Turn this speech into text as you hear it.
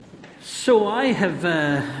So I have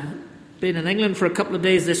been in England for a couple of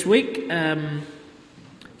days this week,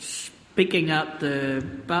 speaking at the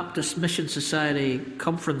Baptist Mission Society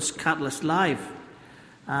conference Catalyst Live,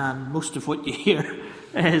 and most of what you hear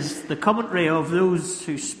is the commentary of those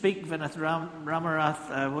who speak. Vinith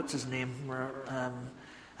Ramarath, what's his name? Those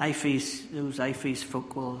IFES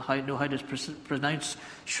folk will know how to pronounce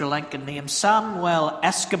Sri Lankan names. Samuel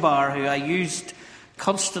Escobar, who I used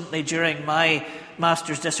constantly during my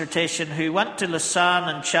master's dissertation, who went to Lausanne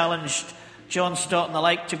and challenged John Stott and the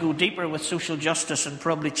like to go deeper with social justice, and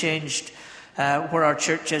probably changed where our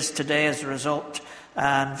church is today as a result,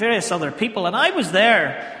 and various other people. And I was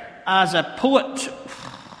there as a poet,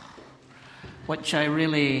 which I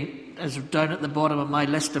really is down at the bottom of my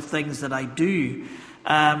list of things that I do.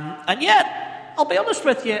 And yet, I'll be honest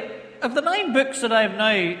with you, of the 9 books that I've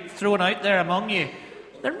now thrown out there among you,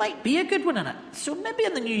 there might be a good one in it. So maybe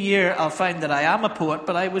in the new year I'll find that I am a poet,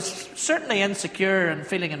 but I was certainly insecure and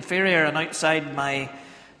feeling inferior and outside my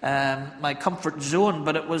comfort zone.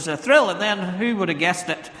 But it was a thrill, and then who would have guessed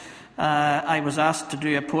it? I was asked to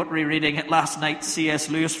do a poetry reading at last night's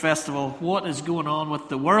C.S. Lewis Festival. What is going on with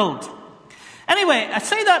the world? Anyway, I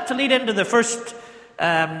say that to lead into the first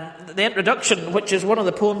the introduction, which is one of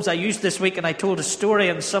the poems I used this week, and I told a story,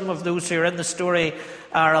 and some of those who are in the story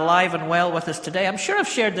are alive and well with us today. I'm sure I've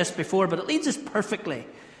shared this before, but it leads us perfectly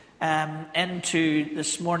into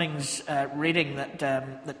this morning's reading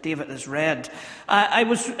that David has read. I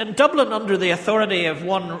was in Dublin under the authority of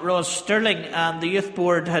one Ros Sterling, and the youth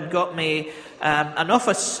board had got me an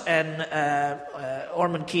office in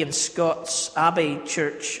Ormond Key and Scott's Abbey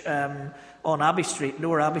Church on Abbey Street,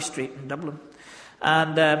 Lower Abbey Street in Dublin.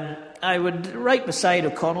 And I would right beside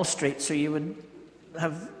O'Connell Street, so you would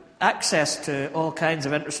have access to all kinds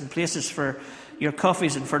of interesting places for your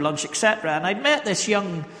coffees and for lunch, etc. And I'd met this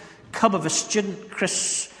young cub of a student,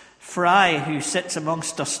 Chris Fry, who sits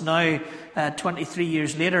amongst us now. 23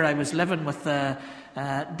 years later, I was living with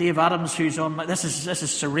Dave Adams, who's on my... This is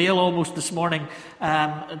surreal almost this morning,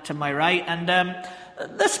 to my right. And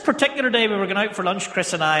this particular day we were going out for lunch,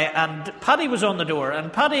 Chris and I, and Paddy was on the door,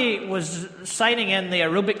 and Paddy was signing in the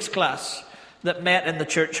aerobics class that met in the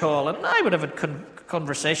church hall, and I would have a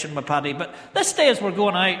conversation with Paddy. But this day as we're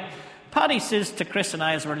going out, Paddy says to Chris and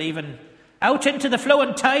I as we're leaving, "Out into the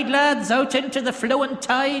flowing tide, lads, out into the flowing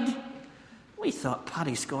tide." We thought,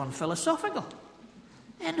 Paddy's gone philosophical.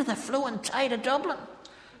 Into the flowing tide of Dublin,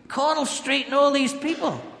 Connell Street and all these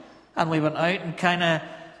people. And we went out and kind of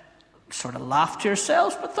sort of laughed to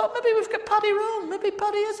ourselves, but thought maybe we've got Paddy wrong. Maybe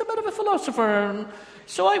Paddy is a bit of a philosopher. And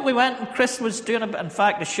so out we went, and Chris was doing in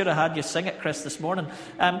fact, I should have had you sing it, Chris, this morning.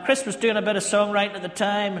 Chris was doing a bit of songwriting at the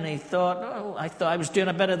time, and he thought, I thought I was doing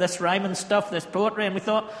a bit of this rhyming stuff, this poetry, and we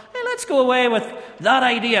thought, hey, let's go away with that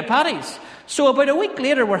idea, Paddy's. So about a week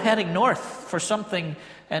later, we're heading north for something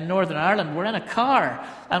in Northern Ireland. We're in a car,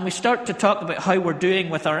 and we start to talk about how we're doing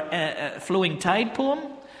with our Flowing Tide poem.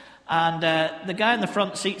 And the guy in the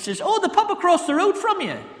front seat says, "Oh, the pub across the road from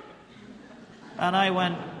you." And I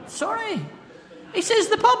went, "Sorry?" He says,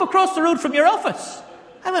 "The pub across the road from your office."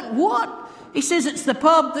 I went, "What?" He says, "It's the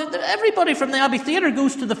pub. Everybody from the Abbey Theatre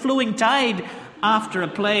goes to the Flowing Tide after a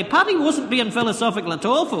play." Paddy wasn't being philosophical at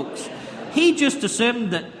all, folks. He just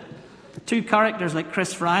assumed that 2 characters like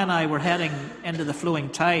Chris Fry and I were heading into the Flowing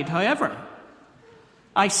Tide. However,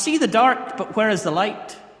 I see the dark, but where is the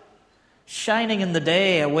light? Shining in the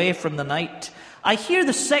day, away from the night. I hear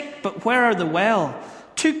the sick, but where are the well?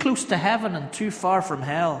 Too close to heaven and too far from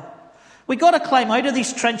hell. We got to climb out of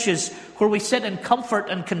these trenches where we sit in comfort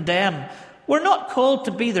and condemn. We're not called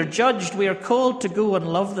to be their judged. We are called to go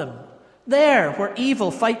and love them. There, where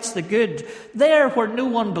evil fights the good. There, where no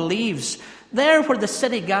one believes. There, where the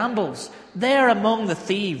city gambles. There, among the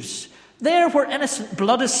thieves. There, where innocent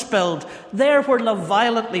blood is spilled. There, where love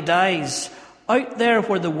violently dies. Out there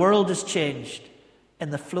where the world is changed,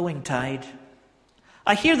 in the flowing tide.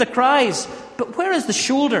 I hear the cries, but where is the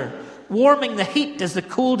shoulder, warming the heat as the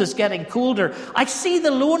cold is getting colder? I see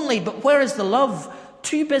the lonely, but where is the love,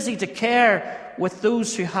 too busy to care with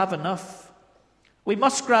those who have enough? We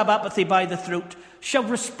must grab apathy by the throat, shove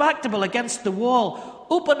respectable against the wall,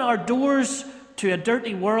 open our doors to a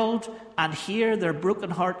dirty world and hear their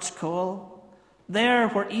broken hearts call. There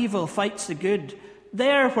where evil fights the good,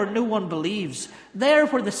 there where no one believes, there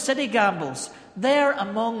where the city gambles, there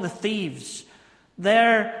among the thieves,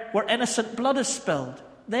 there where innocent blood is spilled,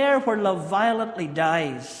 there where love violently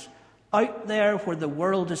dies, out there where the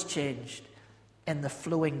world is changed, in the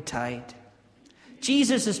flowing tide.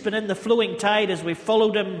 Jesus has been in the flowing tide as we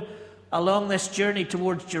followed him along this journey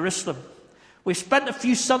towards Jerusalem. We've spent a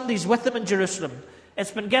few Sundays with him in Jerusalem.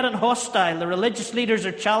 It's been getting hostile. The religious leaders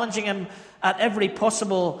are challenging him at every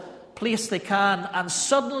possible place they can. And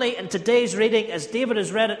suddenly, in today's reading, as David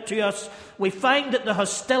has read it to us, we find that the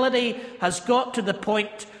hostility has got to the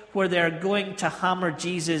point where they're going to hammer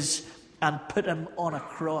Jesus and put him on a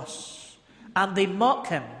cross. And they mock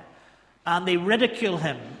him, and they ridicule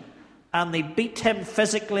him, and they beat him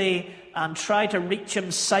physically and try to reach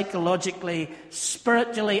him psychologically,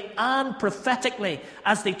 spiritually, and prophetically,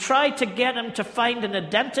 as they try to get him to find an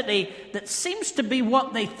identity that seems to be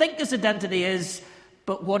what they think his identity is,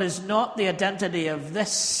 but what is not the identity of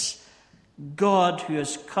this God who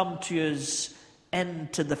has come to us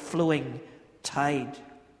into the flowing tide.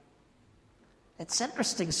 It's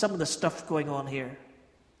interesting, some of the stuff going on here.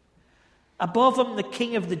 Above him, the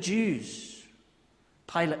King of the Jews,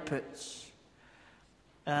 Pilate puts.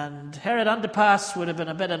 And Herod Antipas would have been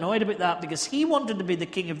a bit annoyed about that because he wanted to be the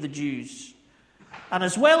King of the Jews. And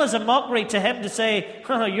as well as a mockery to him to say,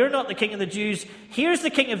 oh, you're not the King of the Jews, here's the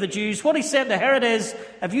King of the Jews. What he said to Herod is,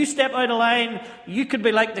 if you step out of line, you could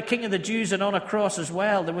be like the King of the Jews and on a cross as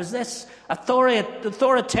well. There was this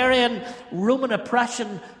authoritarian Roman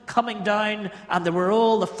oppression coming down, and there were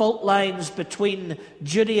all the fault lines between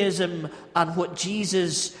Judaism and what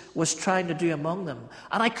Jesus was trying to do among them.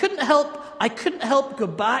 And I couldn't help go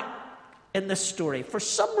back in this story. For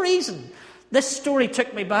some reason, this story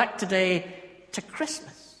took me back today to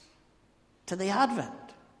Christmas, to the Advent.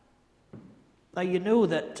 Now, you know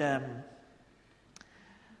that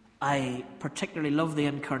I particularly love the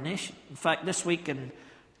Incarnation. In fact, this week in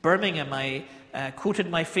Birmingham, I quoted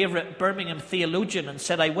my favourite Birmingham theologian and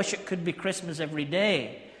said, I wish it could be Christmas every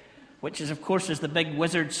day, which is, of course, is the big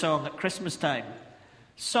wizard song at Christmas time.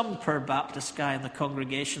 Some poor Baptist guy in the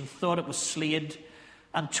congregation thought it was Slade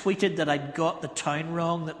and tweeted that I'd got the town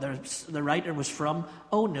wrong that the writer was from.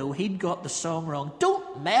 Oh no, he'd got the song wrong.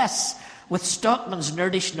 Don't mess with Stockman's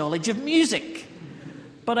nerdish knowledge of music.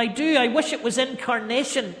 But I do. I wish it was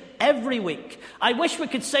Incarnation every week. I wish we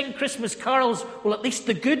could sing Christmas carols, well, at least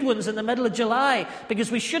the good ones, in the middle of July,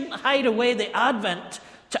 because we shouldn't hide away the Advent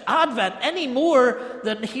to Advent any more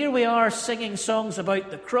than here we are singing songs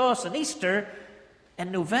about the cross and Easter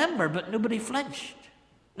in November, but nobody flinched.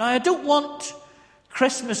 Now, I don't want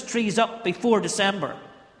Christmas trees up before December.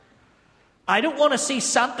 I don't want to see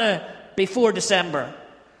Santa before December.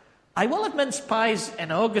 I will have mince pies in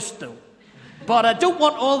August, though. But I don't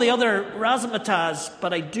want all the other razzmatazz,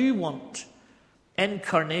 but I do want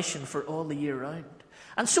Incarnation for all the year round.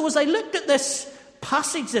 And so as I looked at this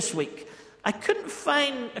passage this week, I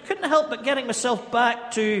couldn't help but getting myself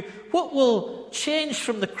back to what will change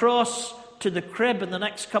from the cross to the crib in the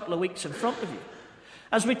next couple of weeks in front of you.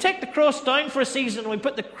 As we take the cross down for a season and we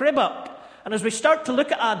put the crib up, and as we start to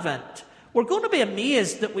look at Advent, we're going to be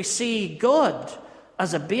amazed that we see God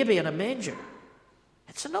as a baby in a manger.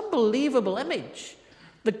 It's an unbelievable image.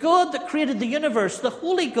 The God that created the universe, the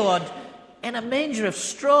holy God, in a manger of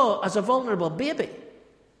straw as a vulnerable baby.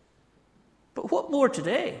 But what more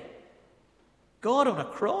today? God on a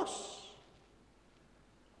cross,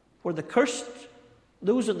 where the cursed,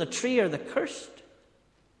 those on the tree are the cursed.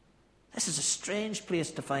 This is a strange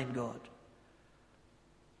place to find God.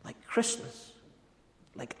 Like Christmas,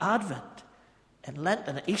 like Advent, in Lent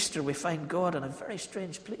and at Easter, we find God in a very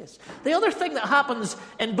strange place. The other thing that happens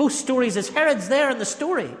in both stories is Herod's there in the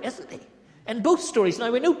story, isn't he? In both stories.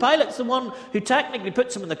 Now, we know Pilate's the one who technically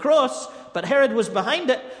puts him on the cross, but Herod was behind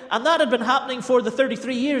it, and that had been happening for the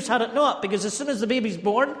 33 years, had it not, because as soon as the baby's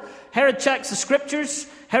born, Herod checks the scriptures.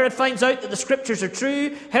 Herod finds out that the scriptures are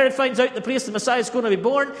true. Herod finds out the place the Messiah is going to be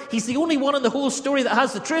born. He's the only one in the whole story that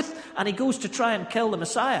has the truth, and he goes to try and kill the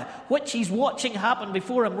Messiah, which he's watching happen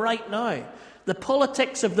before him right now. The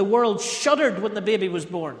politics of the world shuddered when the baby was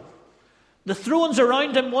born. The thrones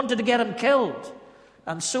around him wanted to get him killed.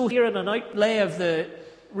 And so here in an outlay of the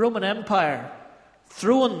Roman Empire,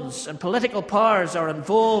 thrones and political powers are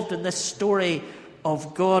involved in this story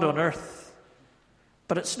of God on earth.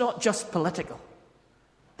 But it's not just political.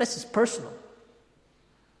 This is personal.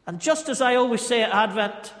 And just as I always say at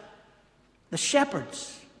Advent, the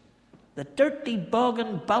shepherds, the dirty,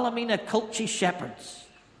 boggin, Ballymena, Culchie shepherds,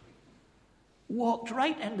 walked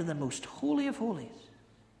right into the most holy of holies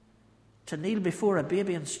to kneel before a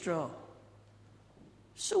baby in straw.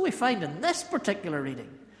 So we find in this particular reading,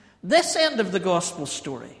 this end of the gospel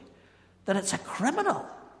story, that it's a criminal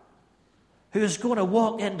who is going to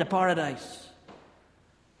walk into paradise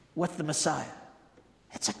with the Messiah.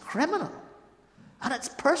 It's a criminal, and it's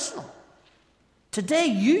personal. Today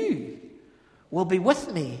you will be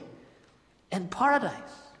with me in paradise.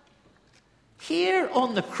 Here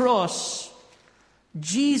on the cross,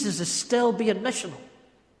 Jesus is still being missional.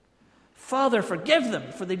 Father, forgive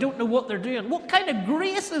them, for they don't know what they're doing. What kind of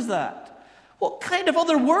grace is that? What kind of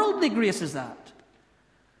otherworldly grace is that?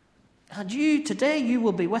 And today you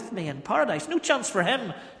will be with me in paradise. No chance for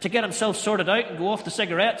him to get himself sorted out and go off the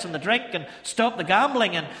cigarettes and the drink and stop the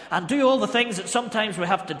gambling and do all the things that sometimes we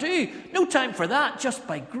have to do. No time for that. Just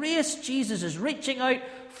by grace, Jesus is reaching out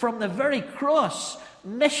from the very cross,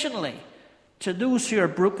 missionally, to those who are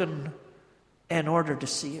broken in order to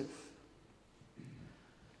save.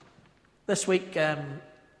 This week, there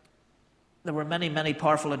were many, many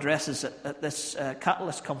powerful addresses at this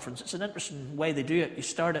Catalyst conference. It's an interesting way they do it. You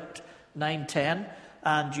start at 9:10,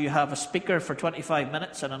 and you have a speaker for 25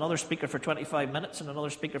 minutes, and another speaker for 25 minutes, and another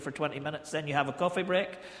speaker for 20 minutes. Then you have a coffee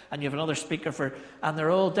break, and you have another speaker and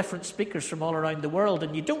they're all different speakers from all around the world.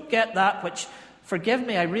 And you don't get that, which, forgive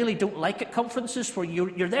me, I really don't like at conferences, where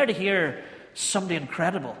you're there to hear somebody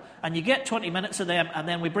incredible, and you get 20 minutes of them, and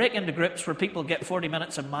then we break into groups where people get 40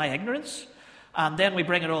 minutes of my ignorance, and then we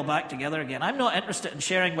bring it all back together again. I'm not interested in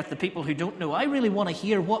sharing with the people who don't know. I really want to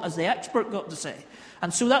hear what has the expert got to say.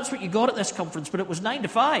 And so that's what you got at this conference, but it was 9 to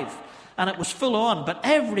 5, and it was full on, but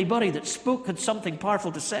everybody that spoke had something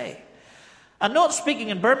powerful to say. And not speaking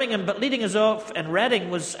in Birmingham, but leading us off in Reading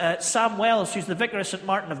was Sam Wells, who's the Vicar of St.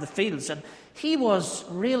 Martin of the Fields, and he was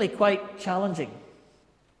really quite challenging.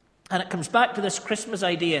 And it comes back to this Christmas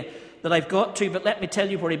idea that I've got to, but let me tell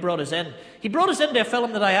you where he brought us in. He brought us into a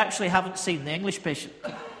film that I actually haven't seen, The English Patient.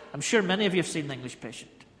 I'm sure many of you have seen The English Patient.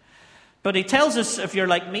 But he tells us, if you're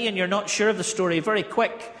like me and you're not sure of the story, very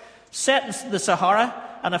quick. Set in the Sahara,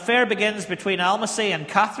 an affair begins between Almasy and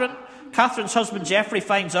Catherine. Catherine's husband Geoffrey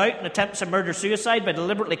finds out and attempts a murder-suicide by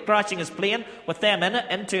deliberately crashing his plane with them in it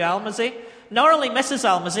into Almasy. Narrowly misses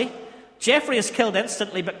Almasy. Geoffrey is killed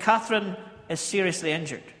instantly, but Catherine is seriously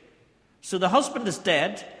injured. So the husband is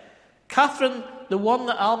dead. Catherine, the one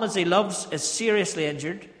that Almasy loves, is seriously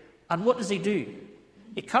injured. And what does he do?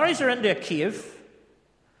 He carries her into a cave,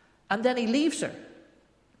 and then he leaves her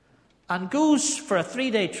and goes for a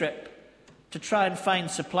 3-day trip to try and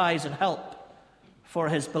find supplies and help for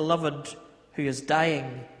his beloved who is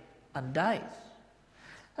dying and dies.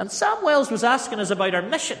 And Sam Wells was asking us about our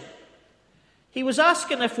mission. He was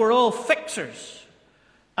asking if we're all fixers,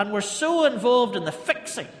 and we're so involved in the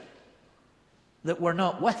fixing that we're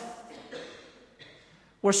not with.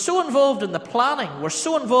 We're so involved in the planning, we're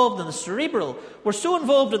so involved in the cerebral, we're so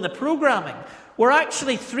involved in the programming. We're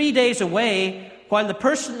actually 3 days away, while the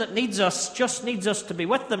person that needs us just needs us to be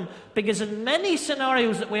with them, because in many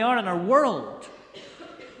scenarios that we are in our world,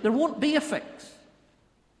 there won't be a fix.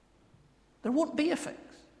 There won't be a fix.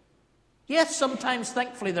 Yes, sometimes,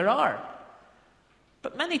 thankfully, there are.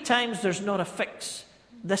 But many times there's not a fix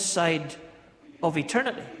this side of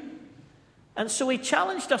eternity. And so he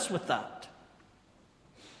challenged us with that.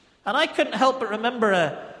 And I couldn't help but remember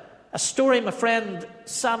a story my friend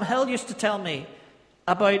Sam Hill used to tell me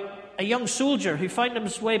about a young soldier who found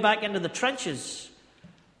his way back into the trenches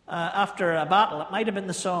after a battle. It might have been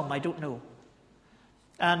the Somme, I don't know.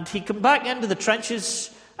 And he came back into the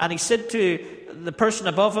trenches, and he said to the person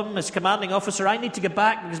above him, his commanding officer, I need to get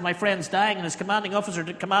back because my friend's dying. And his commanding officer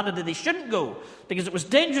commanded that he shouldn't go because it was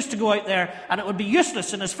dangerous to go out there and it would be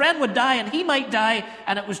useless, and his friend would die and he might die,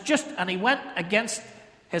 and he went against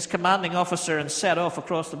his commanding officer and set off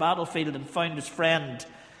across the battlefield and found his friend.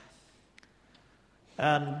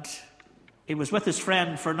 And he was with his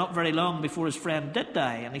friend for not very long before his friend did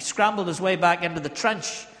die, and he scrambled his way back into the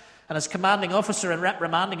trench. And his commanding officer, in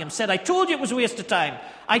reprimanding him, said, I told you it was a waste of time.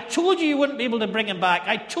 I told you wouldn't be able to bring him back.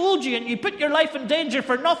 I told you, and you put your life in danger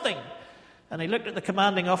for nothing. And he looked at the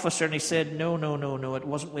commanding officer and he said, no, it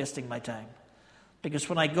wasn't wasting my time. Because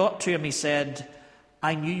when I got to him, he said,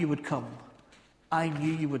 I knew you would come. I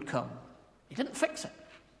knew you would come. He didn't fix it.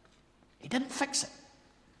 He didn't fix it.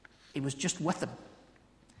 He was just with him.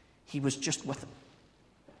 He was just with him.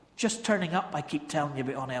 Just turning up, I keep telling you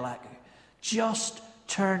about on Elaku. Just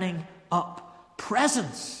turning up.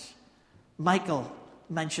 Presence, Michael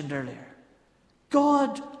mentioned earlier.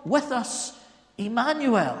 God with us,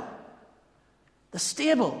 Emmanuel. The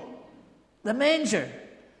stable, the manger,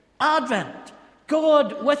 Advent.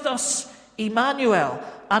 God with us, Emmanuel.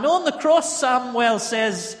 And on the cross, Samuel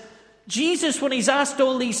says, Jesus, when he's asked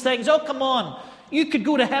all these things, oh, come on, you could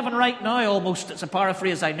go to heaven right now, almost. It's a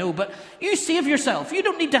paraphrase, I know, but you save yourself. You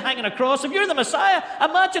don't need to hang on a cross. If you're the Messiah,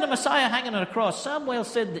 imagine a Messiah hanging on a cross. Samuel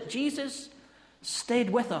said that Jesus stayed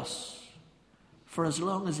with us for as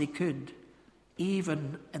long as he could,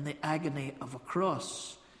 even in the agony of a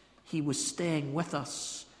cross. He was staying with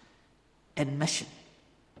us in mission.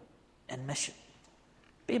 In mission.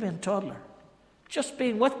 Baby and toddler. Just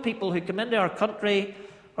being with people who come into our country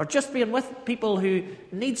or just being with people who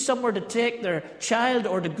need somewhere to take their child,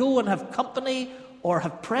 or to go and have company or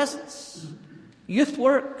have presence. Youth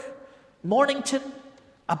work, Mornington,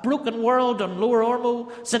 A Broken World on Lower Ormo,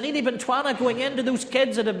 Zanini Bintwana, going into those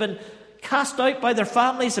kids that have been cast out by their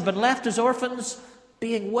families, have been left as orphans,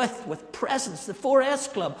 being with presence, the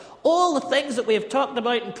 4S Club, all the things that we have talked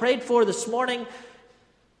about and prayed for this morning.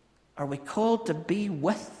 Are we called to be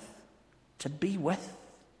with? To be with?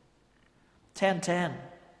 10:10.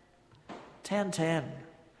 10:10.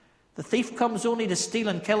 The thief comes only to steal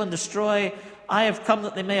and kill and destroy. I have come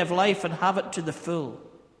that they may have life and have it to the full.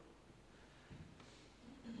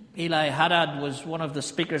 Eli Haddad was one of the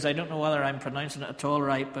speakers. I don't know whether I'm pronouncing it at all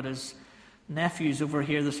right, but his nephew's over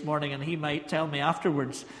here this morning, and he might tell me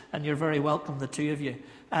afterwards, and you're very welcome, the two of you.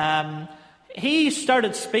 He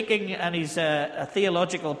started speaking, and he's a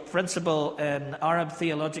theological principal in Arab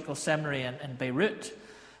Theological Seminary in Beirut.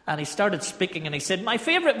 And he started speaking, and he said, my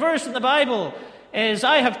favourite verse in the Bible is,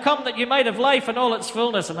 I have come that you might have life in all its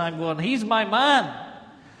fullness. And I'm going, he's my man.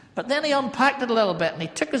 But then he unpacked it a little bit, and he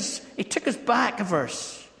took us back a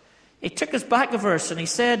verse. He took us back a verse, and he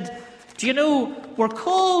said, do you know, we're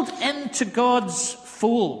called into God's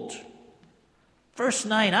fold. Verse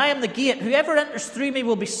 9, I am the gate. Whoever enters through me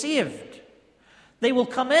will be saved. They will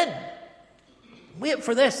come in. Wait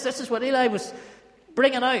for this. This is what Eli was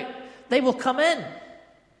bringing out. They will come in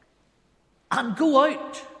and go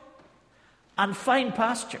out and find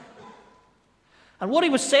pasture. And what he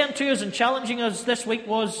was saying to us and challenging us this week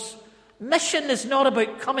was, mission is not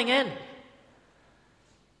about coming in.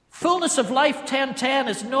 Fullness of Life 10:10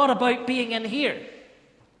 is not about being in here.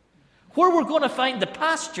 Where we're going to find the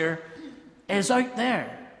pasture is out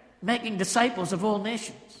there, making disciples of all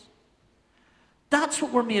nations. That's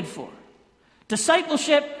what we're made for.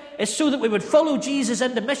 Discipleship is so that we would follow Jesus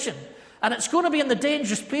into mission. And it's going to be in the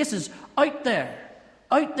dangerous places, out there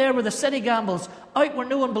where the city gambles, out where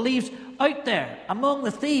no one believes, out there among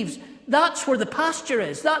the thieves. That's where the pasture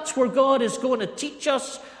is. That's where God is going to teach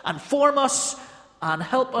us and form us and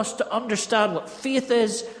help us to understand what faith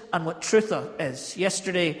is and what truth is.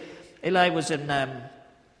 Yesterday, Eli was in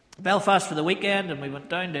Belfast for the weekend, and we went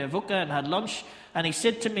down to Avoca and had lunch. And he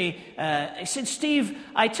said to me, Steve,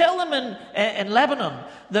 I tell them in Lebanon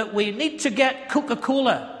that we need to get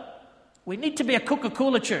Coca-Cola. We need to be a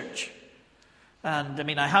Coca-Cola church. And I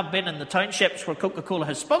mean, I have been in the townships where Coca-Cola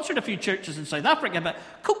has sponsored a few churches in South Africa, but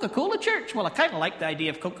Coca-Cola church? Well, I kind of like the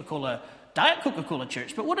idea of Coca-Cola, Diet Coca-Cola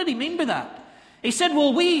church. But what did he mean by that? He said,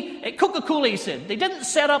 well, at Coca-Cola, he said, they didn't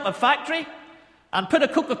set up a factory and put a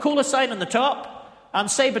Coca-Cola sign on the top and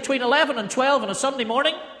say between 11 and 12 on a Sunday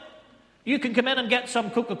morning, you can come in and get some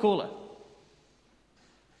Coca-Cola.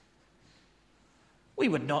 We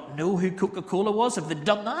would not know who Coca-Cola was if they'd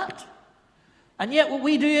done that. And yet what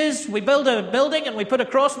we do is we build a building and we put a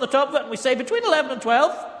cross on the top of it and we say between 11 and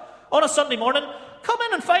 12 on a Sunday morning, come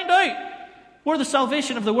in and find out where the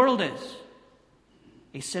salvation of the world is.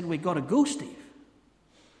 He said, we've got to go, Steve.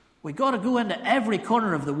 We've got to go into every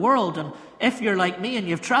corner of the world. And if you're like me and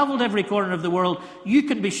you've travelled every corner of the world, you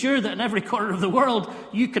can be sure that in every corner of the world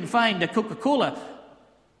you can find a Coca-Cola.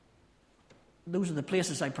 Those are the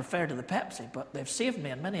places I prefer to the Pepsi, but they've saved me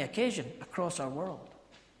on many occasions across our world.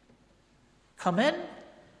 Come in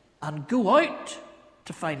and go out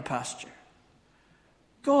to find pasture.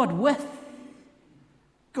 God with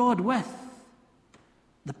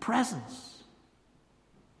the presence.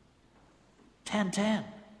 10:10.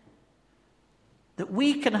 That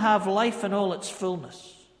we can have life in all its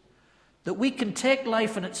fullness. That we can take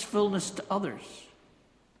life in its fullness to others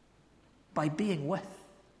by being with.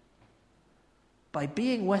 By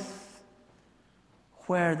being with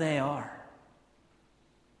where they are.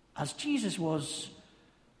 As Jesus was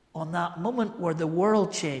on that moment where the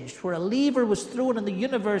world changed, where a lever was thrown in the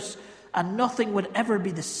universe and nothing would ever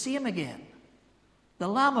be the same again. The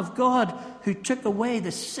Lamb of God who took away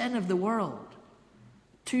the sin of the world.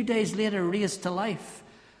 2 days later raised to life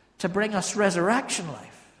to bring us resurrection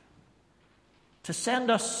life. To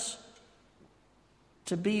send us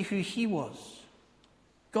to be who he was.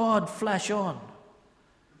 God flesh on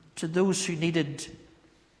to those who needed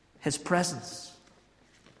his presence.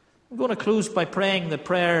 I'm going to close by praying the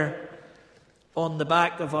prayer on the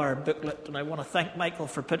back of our booklet, and I want to thank Michael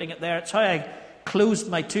for putting it there. It's how I closed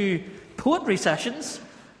my 2 poetry sessions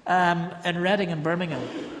in Reading and Birmingham.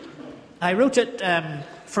 I wrote it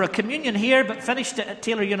for a communion here, but finished it at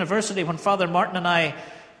Taylor University when Father Martin and I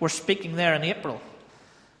were speaking there in April.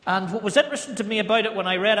 And what was interesting to me about it when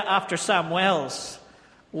I read it after Sam Wells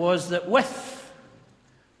was that with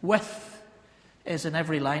is in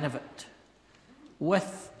every line of it.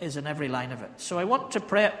 With is in every line of it. So I want to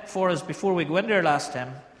pray it for us before we go into our last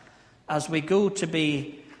hymn. as we go to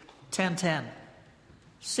be 1010,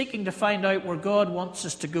 seeking to find out where God wants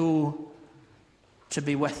us to go to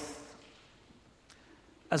be with.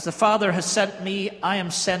 As the Father has sent me, I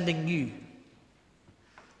am sending you.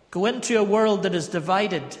 Go into a world that is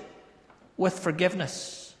divided with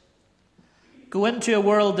forgiveness. Go into a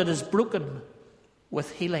world that is broken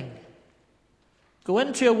with healing. Go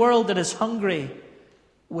into a world that is hungry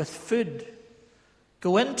with food.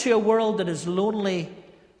 Go into a world that is lonely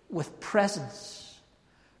with presence.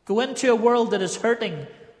 Go into a world that is hurting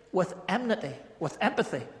with enmity, with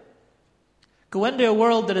empathy. Go into a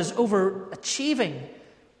world that is overachieving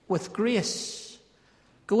with grace.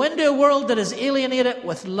 Go into a world that is alienated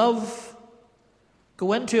with love.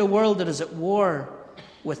 Go into a world that is at war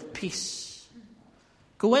with peace.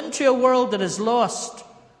 Go into a world that is lost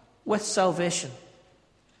with salvation.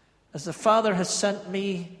 As the Father has sent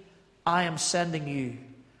me, I am sending you.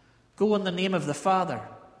 Go in the name of the Father,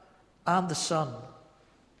 and the Son,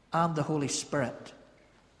 and the Holy Spirit.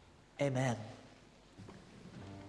 Amen.